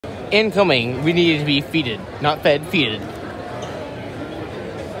Incoming, we needed to be feeded, not fed, feeded.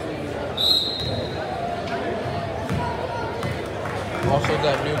 Also,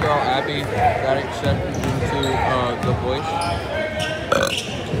 that new girl, Abby, got accepted into The Voice.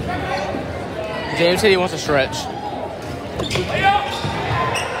 James said he wants to stretch.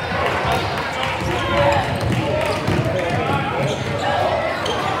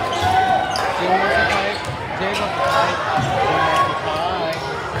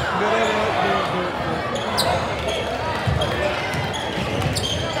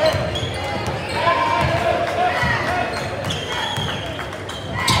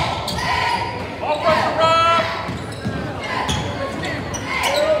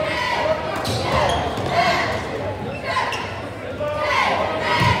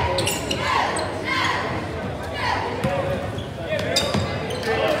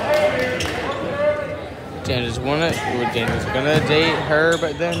 James was gonna date her,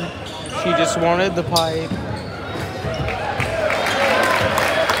 but then she just wanted the pipe.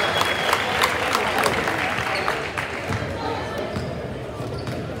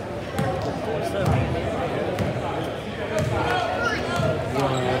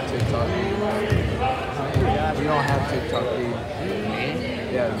 You don't have TikTok, do you?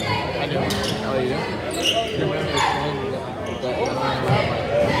 Yeah. I do. Oh, you do? You remember the trend that I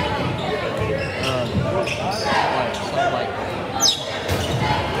never said Sean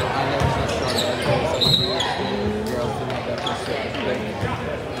girlfriend that just said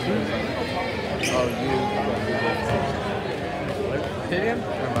oh, you. Hit him?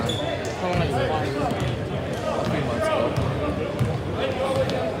 Never mind. A few months ago.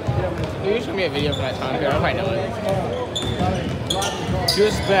 You should me a video from that time period. I might know it.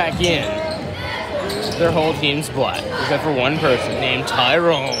 Just back in. Their whole team's black, except for one person named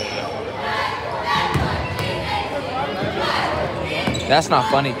Tyrone. That's not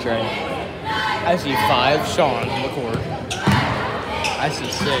funny, Trey. I see 5 Sean on the court. I see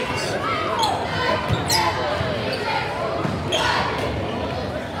 6.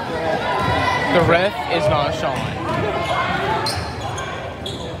 The ref is not Sean.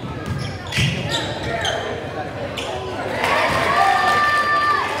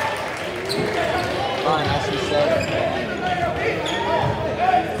 Fine, I see 7.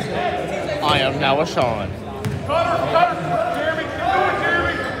 I am now a Sean.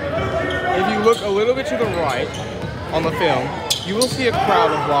 If you look a little bit to the right on the film, you will see a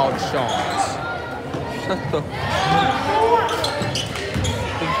crowd of wild Seans.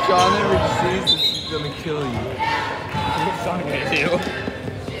 If Sean ever sees this, he's gonna kill you. What's Sean gonna do?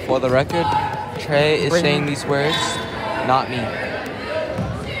 For the record, Trey is saying these words, not me.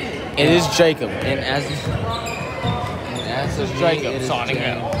 It is Jacob. And as This is of Jacob me, it is signing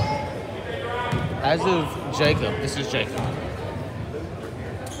James. out. As of Jacob, this is Jacob.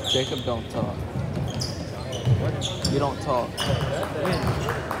 Jacob, don't talk. You don't talk.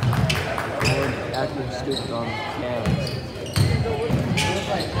 You're acting stupid on camera.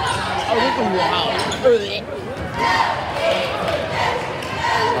 Oh, look at wow. Stop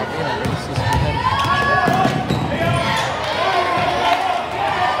being a racist, man.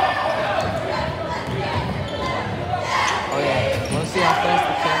 Oh yeah, wanna see how fast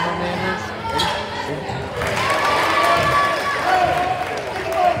the cameraman is?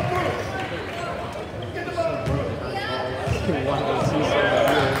 One to see some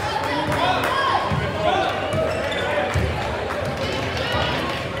videos.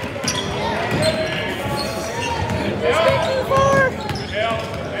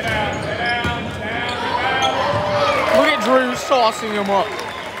 Look at Drew saucing him up.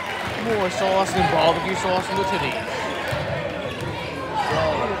 More sauce and barbecue sauce in the titties. Bro,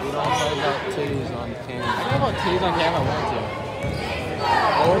 we don't talk about titties on I camera. don't know about titties on camera. I want to.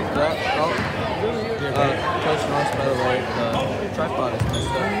 Coach Norris, by the way, the tripod is messed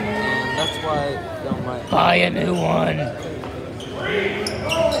up, and that's why they might. Buy a new one.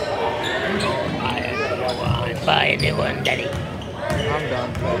 Buy a new one, Daddy. I'm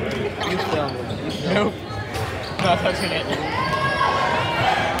done, Paul. You film it. Nope. Not touching it.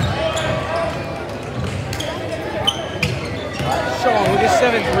 Sean with his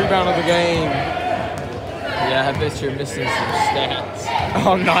 7th rebound of the game. Yeah, I bet you're missing some stats.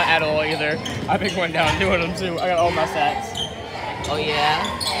 Oh, not at all either. I picked one down doing them too. I got all my stats. Oh yeah?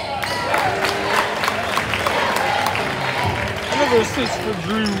 Another assist for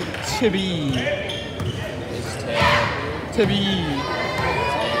Drew Tibby. It's Tab. Tibby.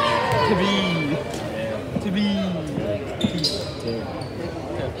 Tibby. Tibby.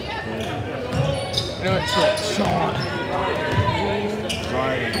 You know what? Sean.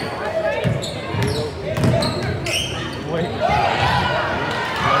 Wait.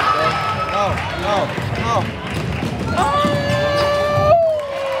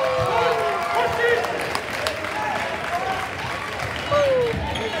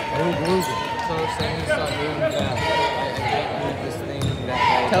 Yeah. I can't move this thing that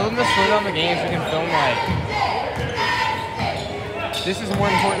way. Tell them to slow down the game so we can film like. This is more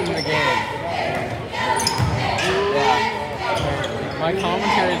important than the game. Yeah. My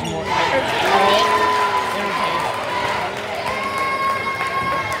commentary is more entertaining.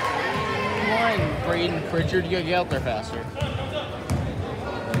 Come on, Braden Pritchard, you gotta get out there faster.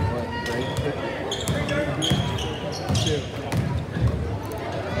 What? Braden Pritchard?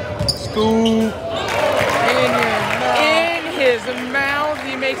 Scoop. In his mouth,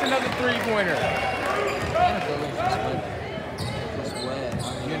 he makes another three-pointer. It's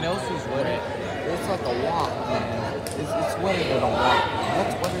wet. Your nose is wet. It's like a walk, man. It's wetter than a walk.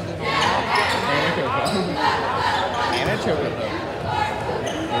 What's wetter than a walk? And a chocolate.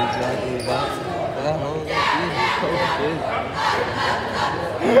 Exactly. That's that whole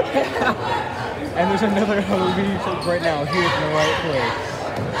And there's another Hobie right now here in the right place.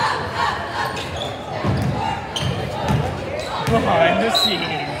 Behind the scenes.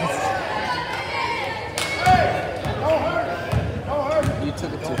 You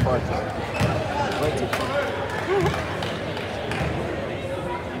took it too far, John. Way too far.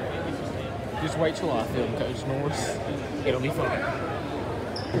 Just wait till I film Coach Norris. It'll be fun.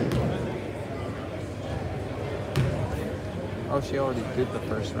 Oh, she already did the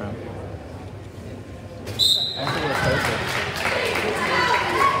first round. After the poster.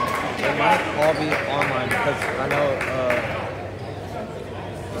 It might all be online because I know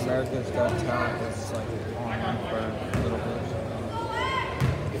America's Got Talent is like online for a little bit.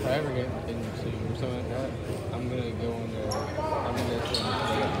 If I ever get into something like that, I'm gonna go on there. I'm gonna sing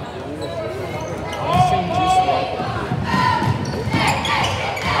Juice WRLD.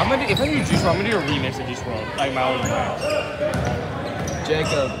 If I do Juice WRLD, I'm gonna do a remix of Juice WRLD, like my own remix.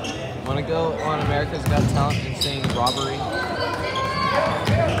 Jacob, wanna go on America's Got Talent and sing Robbery?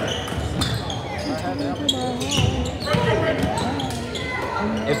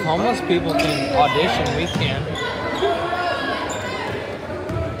 If homeless people can audition, we can.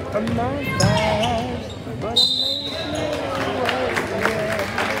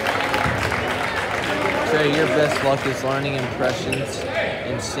 So your best luck is learning impressions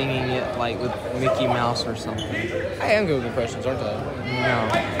and singing it like with Mickey Mouse or something. I am good with impressions, aren't I? No.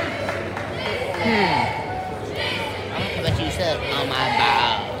 But you said on my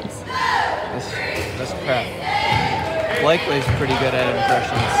balls. That's crap. Blakely's pretty good at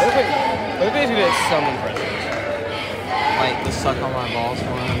impressions. Blakely's good at some impressions. Like the suck on my balls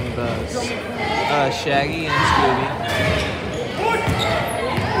one, the Shaggy and Scooby.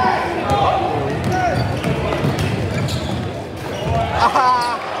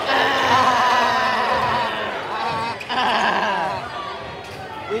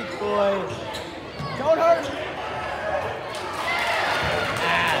 Weak boy. Don't hurt.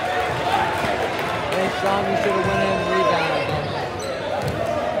 Hey Sean, you should have went in and rebounded them.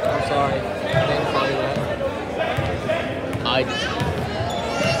 I'm sorry. I didn't call you that. I did.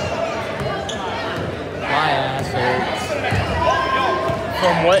 My ass hurts.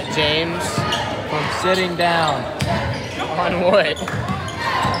 From what, James? From sitting down On what?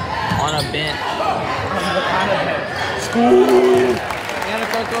 on a bench. School. Anna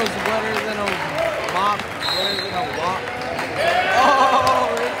Coco's wetter than a mop, wetter than a walk.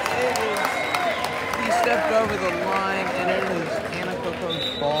 Oh, it is. He stepped over the line and it is Anna Coco's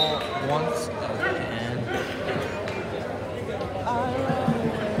ball once again.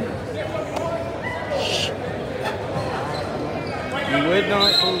 You would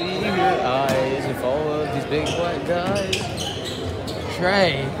not believe your eyes if all of these big black guys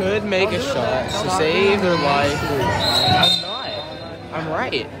Trey. could make a shot to save their life. I'm not. I'm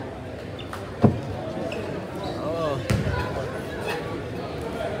right. Oh,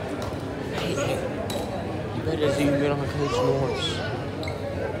 You better do good on Coach Norris.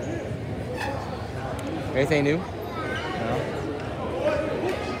 Anything new? no.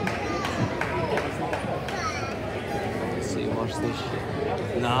 Let's see, watch this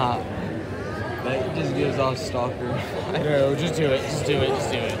shit. Nah. That just gives off stalker. No, just do it. Just do it.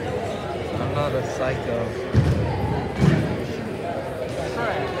 Just do it. I'm not a psycho.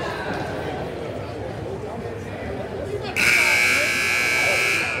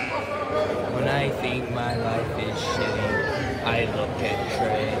 When I think my life is shitty, I look at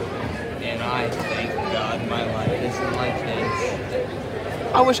Trey and I thank God my life isn't like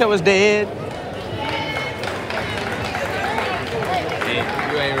his. I wish I was dead. Hey,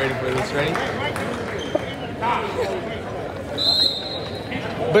 you ain't ready for this, ready?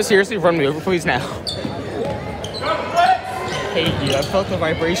 But seriously, run me over, please now. I hate you. I felt the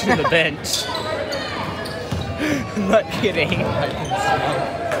vibration of the bench. I'm not kidding. I can smell it.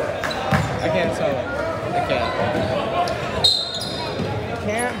 I can't tell it. I can't.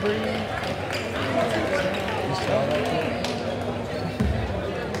 Can't breathe.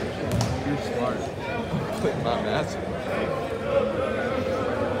 You're smart. Put my mask on.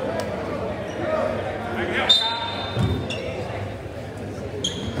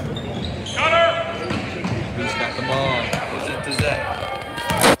 Who's got the ball? What's it to Zach?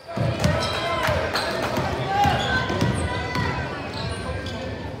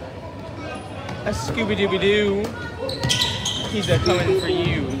 A Scooby-Dooby-Doo. He's a coming for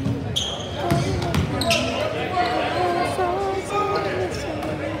you.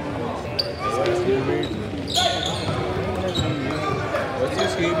 What's a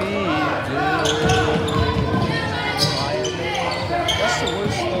Scooby-Doo? That's the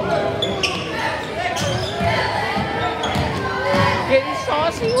worst thing. Getting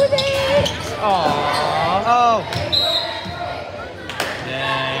saucy with it. Aww. Oh.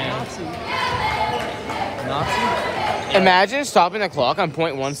 Dang. Nazi? Imagine stopping the clock on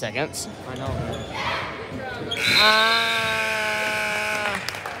 0.1 seconds. I know, man.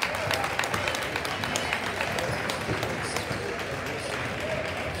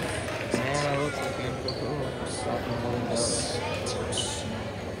 Man, that looks like game cool. Stopping rolling up.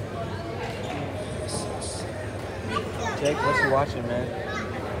 Jake, what you watching, man?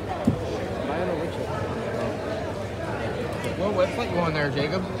 What website you on there,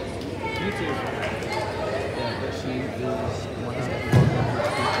 Jacob? YouTube. Yeah, but she is one of the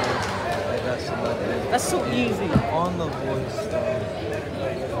teachers that got selected. That's so easy. On The Voice,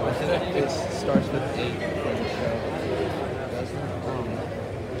 I think it starts with 8 for the show. Doesn't it?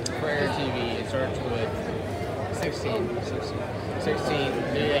 For Air TV, it starts with 16. 16.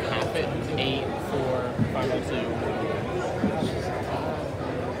 They half it. 8, 4, 502.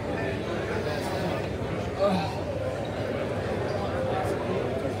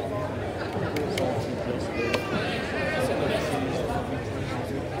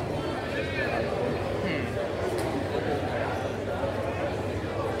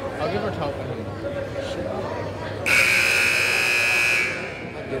 I'll give her top 100.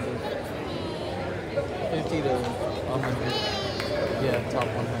 I'll give it 50 to 100. Yeah, top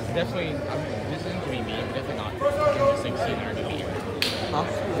 100. Definitely, this isn't to be mean, but definitely not in the 16 or to be here. Huh?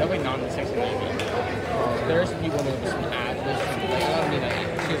 Definitely not in the 16 or to be. There are some people that just add this. Like, I don't mean that.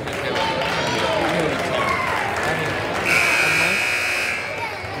 Excuse me.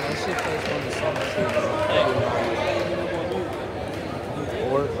 Unless she plays one of the songs too.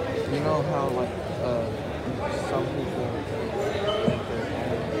 Or, you know how, like, some people think their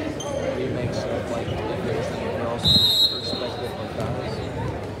own remakes of, like, if there's a girl's perspective of guys.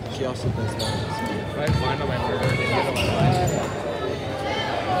 She also does that. If I find on my murder, they get on my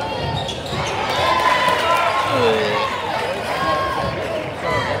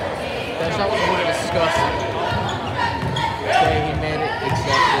That's not what we want to discuss. Okay, he made it,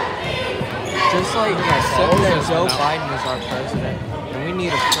 accepted. Just like accept that Joe Biden is our president, and we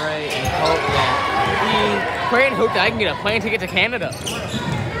need to pray and hope that Pray and hope that I can get a plane ticket to Canada.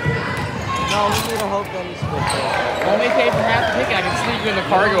 no, we need to hope that he's good. Only pay for half the ticket. I can sleep you in the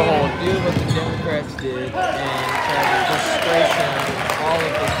cargo hold. Do what the Democrats did and try to disgrace him with all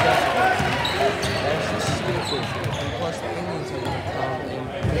of his justice. That's just stupid. And plus, the Indians are going to come and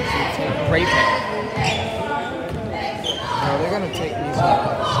take Rape him. No, they're going to take these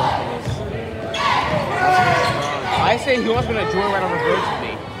guys. I say he wants to joyride on the bridge with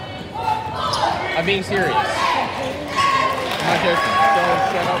me. I'm being serious. I'm not joking. So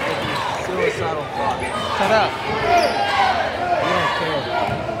shut up with your suicidal thoughts. Shut up. You don't care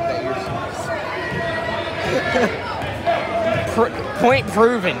that you're Point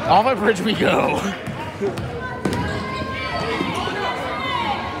proven. Off the bridge we go.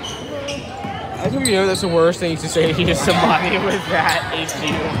 I think you know that's the worst thing to say to somebody with that issue.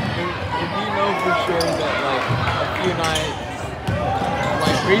 If you know for sure that, like, a few nights,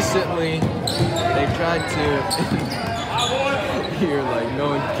 like, recently, they tried to, you're like, no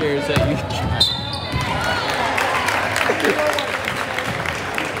one cares that you tried.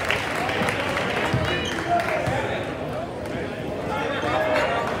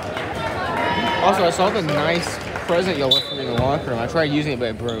 Also, I saw the nice present y'all left for me in the locker room. I tried using it, but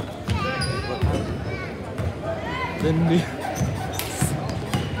it broke. The new...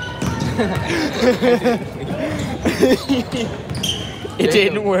 It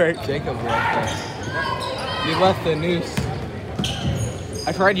didn't work. Jacob left that. You left the noose.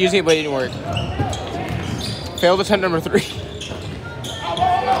 I tried using it, but it didn't work. Failed attempt number 3.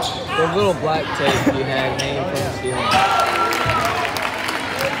 The little black tape you had hanging from the ceiling.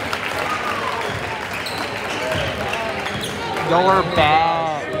 Y'all are bad.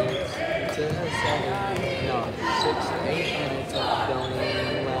 No,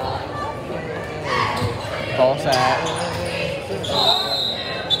 ball sack.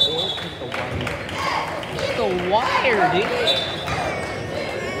 The wire, dude.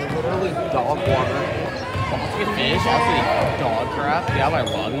 Literally dog water. Basket fish, that's like dog crap. Get out of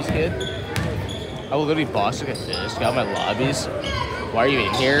my lobbies, kid. I will literally boss like a fish. Get out of my lobbies. Why are you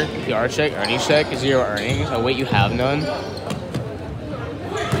in here? PR check, earnings check, 0 earnings. Oh wait, you have none.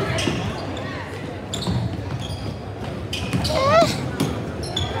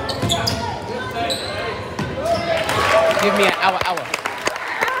 Give me an hour.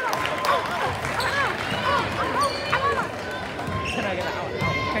 Can I get an hour?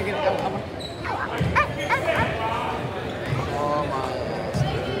 Can I get an hour? Oh my.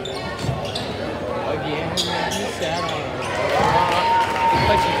 Again, you sat on a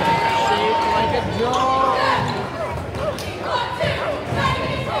But you can shape like a dog.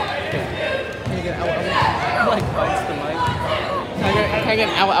 Can I get an hour? Like bites the mic. Can I get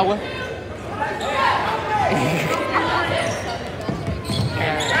an hour?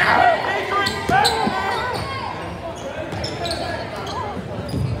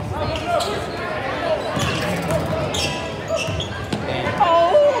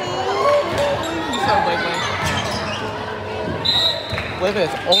 Liv,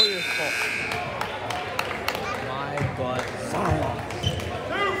 it's all your fault. My butt.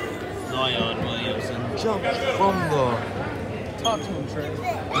 Zion Williamson jumped from the. Talk to him, Trey.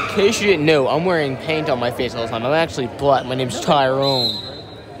 In case you didn't know, I'm wearing paint on my face all the time. I'm actually black. My name's Tyrone.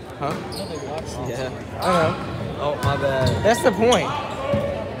 Huh? Yeah. I know. Oh, my bad. That's the point.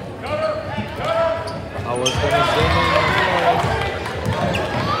 I was gonna zoom in.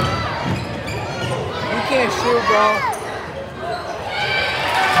 You can't shoot, bro.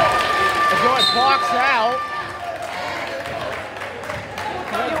 If you want to box out,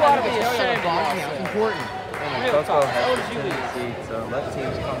 you ought to be ashamed of yourself. It's important. Coco has a tendency to let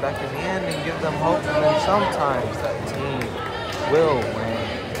teams come back in the end and give them hope, and then sometimes that team will win.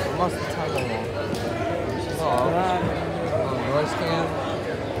 But most of the time they won't. Norris Cam.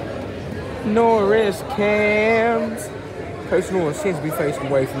 Norris Cams. Coach Norris seems to be facing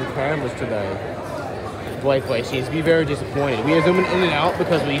away from the cameras today. Blake seems to be very disappointed. We are zooming in and out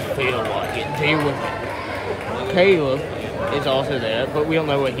because we feel like it. Deal with it. Caleb is also there, but we don't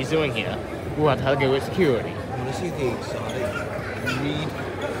know what he's doing here. We'll have to go with security. Want to see the exotic Reed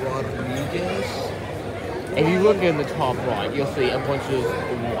Rodriguez? If you look in the top right, you'll see a bunch of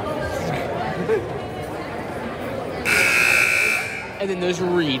whites. And then there's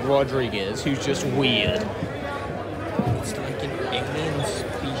Reed Rodriguez, who's just weird. It's like an alien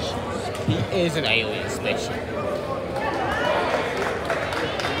species. He is an alien species.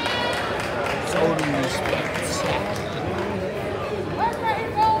 Total respect.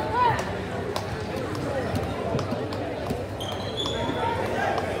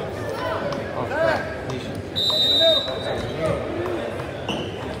 Oh crap.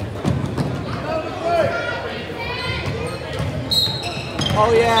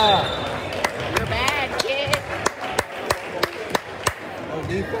 Oh yeah. You're bad, kid. No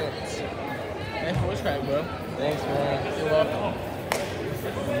defense. Hey, what's right, bro? Thanks, man. You're welcome.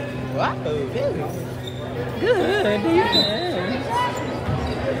 Wow. Good defense.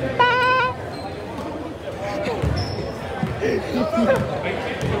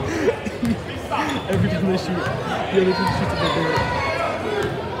 Every time they shoot, the other team shoots at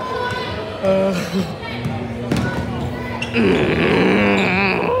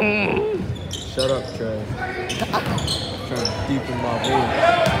Shut up, Trey. Trying to deepen my voice.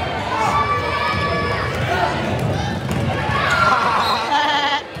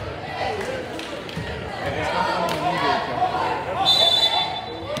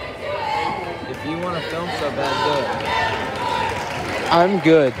 If you want to film so bad, do it. I'm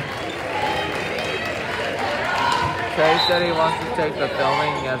good. Trey said he wants to take the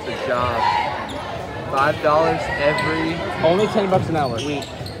filming as a job. $5 every Only $10 an hour. week.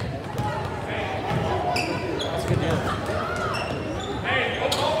 That's a good deal.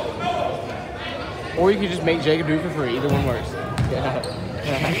 Or you could just make Jacob do it for free. Either one works. Yeah.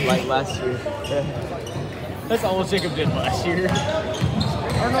 Like last year. That's all Jacob did last year. I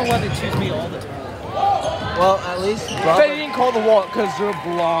don't know why they choose me all the time. Well, at least They Bubba, didn't call the walk because they're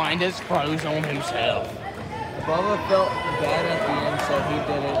blind as Frozone himself. Bubba felt bad at the end, so he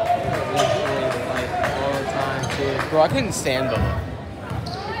did it usually like all the time too. Bro, I couldn't stand Bubba.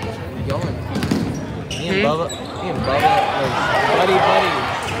 Y'all and me and Bubba was buddy buddies.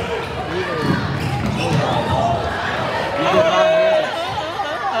 We were you did not hear this.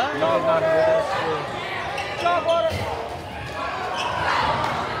 You did not hear this.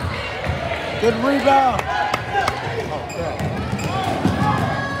 Good rebound. Oh crap.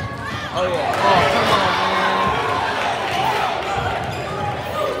 Oh yeah. Oh come on, man.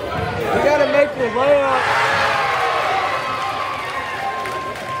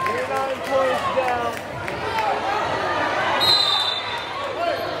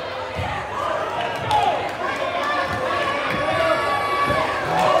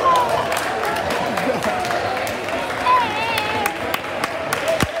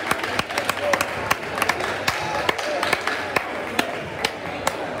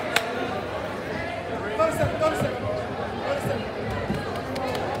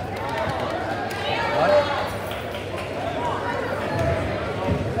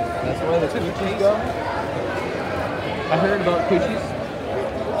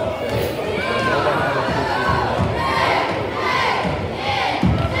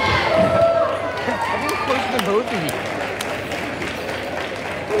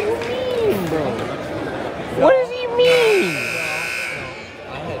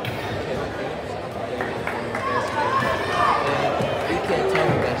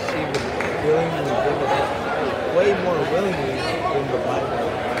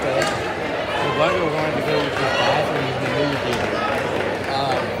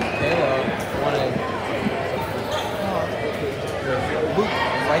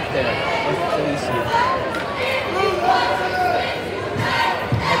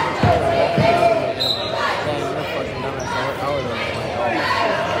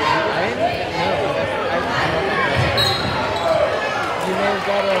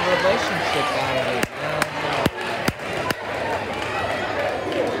 got a relationship out of it.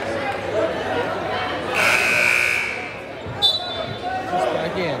 Just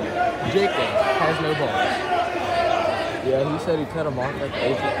back in. Jake has no balls. Yeah, he said he cut him off at the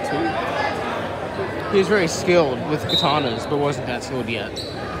age of 2. He was very skilled with katanas, but wasn't that skilled yet.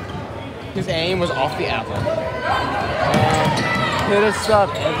 His aim was off the outlet. Hit us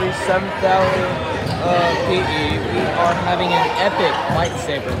up every 7th hour PE. We are having an epic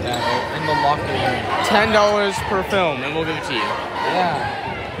lightsaber battle in the locker room. $10 per film, and we'll give it to you. Yeah.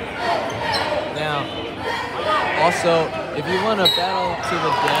 Now, also, if you want to battle to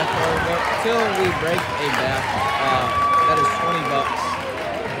the death or till we break a back, that is $20.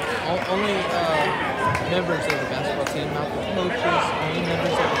 Only members of the basketball team, not the coaches. Only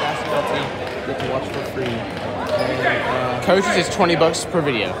members of the basketball team get to watch for free. And, Coaches is $20 per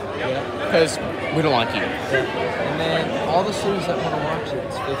video, yeah. because we don't like you. And then all the students that want to watch it,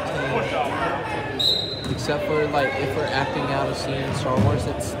 it's 15. Except for like if we're acting out a scene in Star Wars,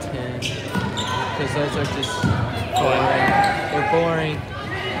 it's 10. Because those are just boring. They're boring.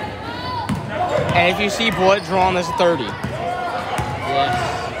 And if you see blood drawn, that's 30. Yes.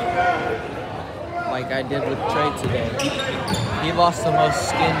 Like I did with Trey today. He lost the most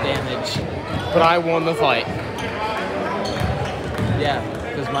skin damage. But I won the fight. Yeah,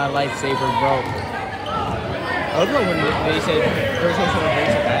 because my lightsaber broke. I love how when they said there's no someone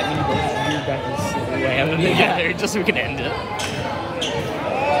breaks a bat, and you both just weird back and slam them together just so we can end it.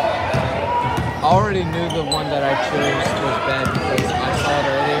 I already knew the one that I chose was bad because I saw it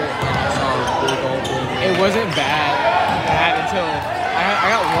earlier and I saw a big old thing. It wasn't bad until I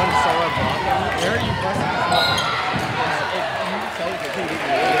got one solid block. They already busted the block. You can tell that he didn't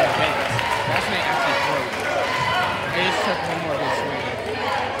really advance. That's when they actually broke. They just took one more good swing.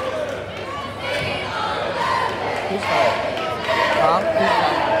 Who's fouled? Huh? Who's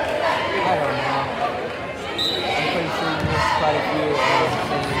that? I don't know. I'm pretty sure you missed quite a few things.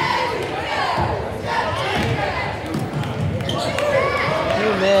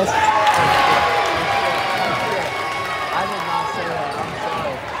 You missed. I did not say that. I'm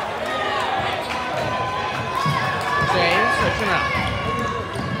sorry. James, switching out.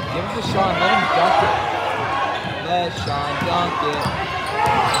 Give it to Sean. Let him dunk it. Let Sean dunk it.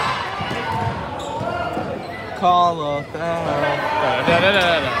 Call a foul.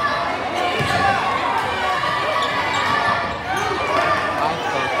 Da-da-da-da-da. I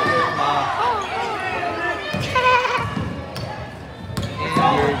fucked with my.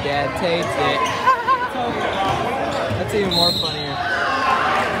 And your dad takes it. That's even more funnier.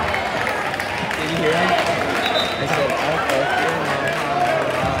 Did you hear him? I said, I fucked with my.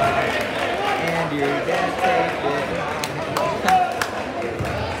 And your dad takes it.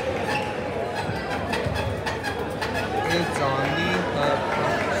 It's on the hook.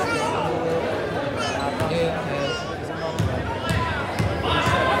 It has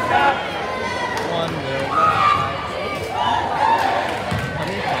one will lie. How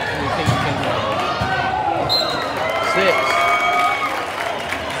many points do we think you can get? 6.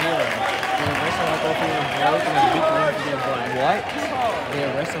 0. They arrested my girlfriend and broke and then beat the woman for being black. What? They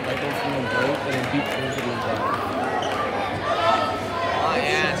arrested my girlfriend and broke and then beat the woman for being black. My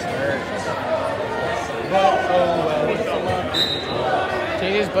ass hurts. But oh well.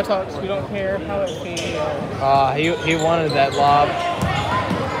 Changes buttocks, we don't care how it feels. He wanted that lob.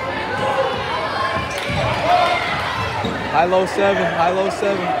 High low 7, high low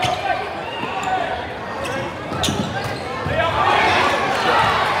 7.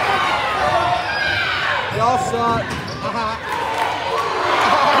 Y'all suck.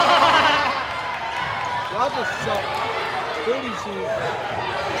 Y'all just suck. Booty shoes.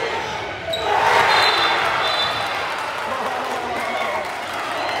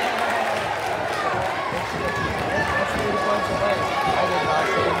 I did not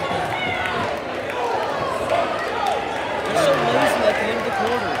say anything. You're so lazy at the end of the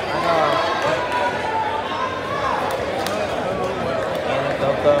quarter. I know. And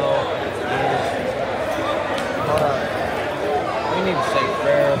the bell is... Hold on. We need to say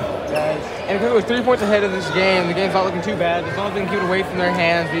prayer, guys. And if we were 3 points ahead of this game, the game's not looking too bad. As long as we can keep it away from their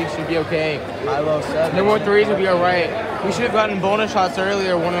hands, we should be okay. High low 7. No more threes, we'll be alright. We should have gotten bonus shots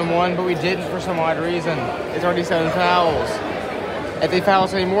earlier, 1-on-1, but we didn't for some odd reason. It's already 7 fouls. If they foul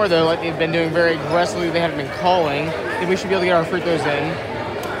us anymore, though, like they've been doing very aggressively, they haven't been calling, then we should be able to get our free throws in,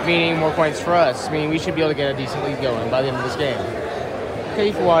 meaning more points for us. I mean, we should be able to get a decent lead going by the end of this game. Thank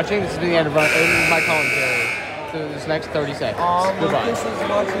you for watching. This has been the end of my commentary. So this next 30 seconds. Goodbye. Lucas is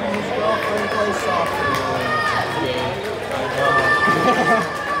watching his girlfriend play soccer.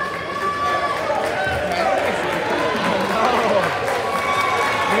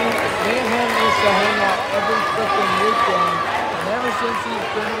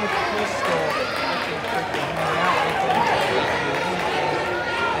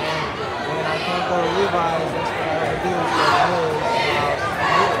 can't go to Levi's. That's what I have to do is go to Mills.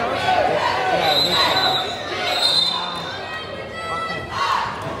 Yeah, Richard.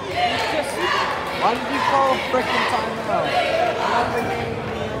 Why did you call a freaking timeout?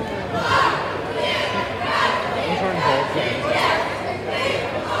 I'm trying to hold things.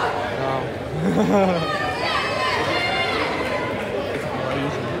 No.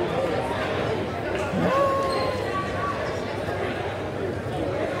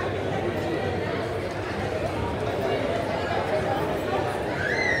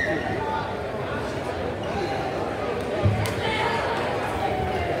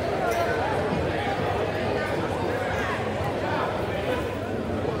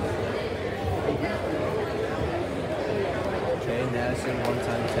 Madison one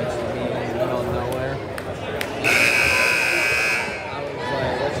time texted me in the middle of nowhere. I was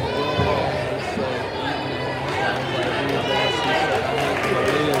like, let's go. He said, eating. I was like, who's ass? He said, I'm eating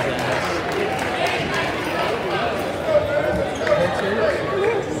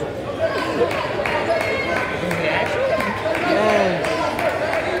Maria's ass. Yes.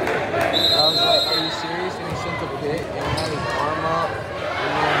 I was like, are you serious? And he sent a pic and he had his arm up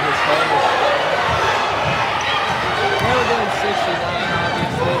and then his head was never doing 69,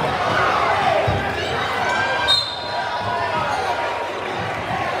 obviously.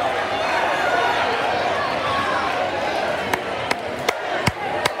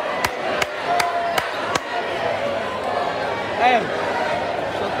 Hey,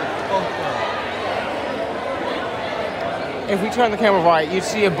 shut the fuck up. If we turn the camera right, you'd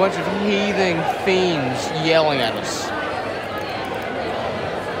see a bunch of heathen fiends yelling at us.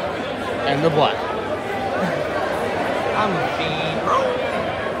 And the black. I'm a fiend.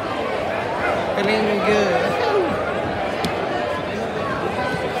 It ain't even good.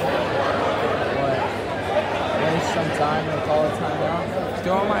 What? Waste some time and call a timeout?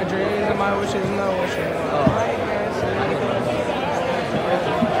 Still all my dreams and my wishes, no wishes.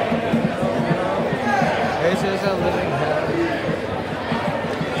 This is a living hell.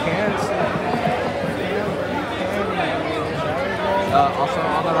 Also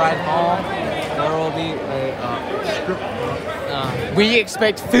on the ride home, there will be a strip. We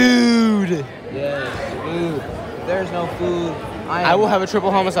expect food. Yes, food. If there's no food, I will have a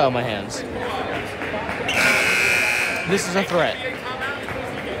triple homicide on my hands. This is a threat.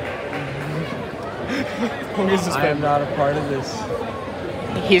 I am not a part of this.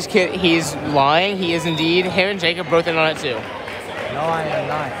 He's lying. He is indeed. Him and Jacob both in on it too. No, I am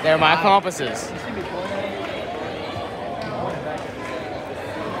not. They're my accomplices.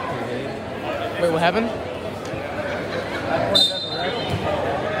 Wait, what happened?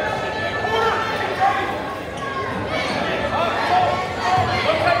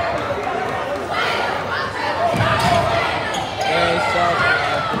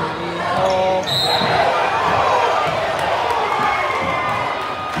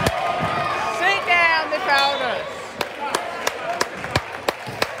 Sit down, they found us.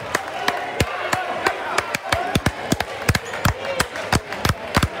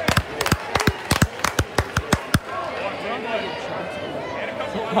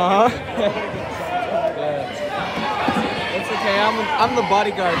 Huh? It's okay. I'm the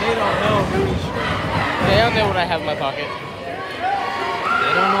bodyguard. They don't know who's. They don't know what I have in my pocket.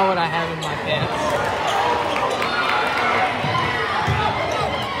 They don't know what I have in my pants.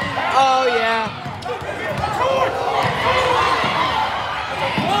 Oh yeah.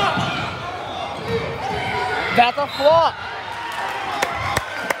 That's a flop.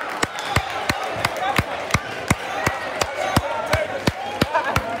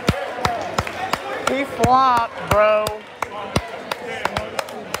 He flopped, bro.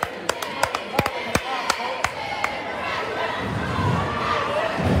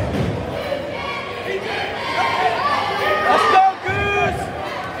 Let's go, Goose!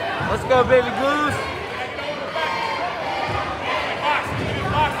 Let's go, baby Goose!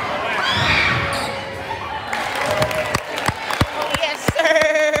 Yes,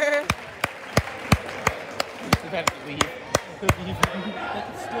 sir. You have to leave.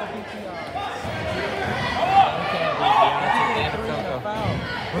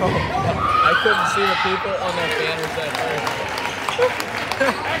 Bro, I couldn't see the people on their banners at first.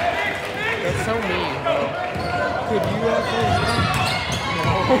 That's so mean, bro. Could you have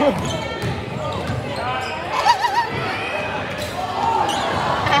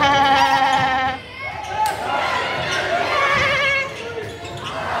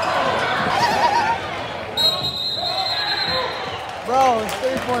Bro, it's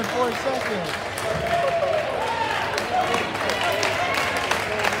 3.4 seconds.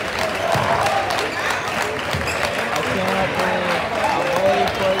 I can't believe I'm ready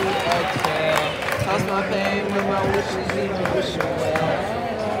for the exhale.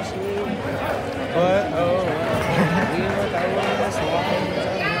 But oh,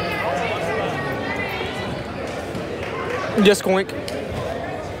 Just Coink.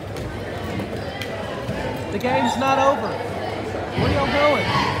 The game's not over. Where are y'all going?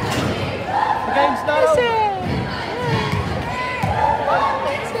 The game's not over.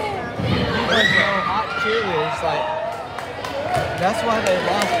 there's no hot cheerleaders. Like that's why they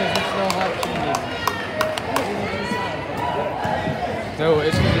lost because there's no hot cheerleaders. No,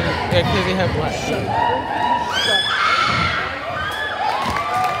 it's because they have black feet.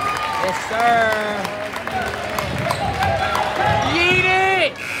 Yes, sir. Yeet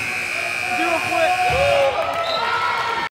it! Do a flip.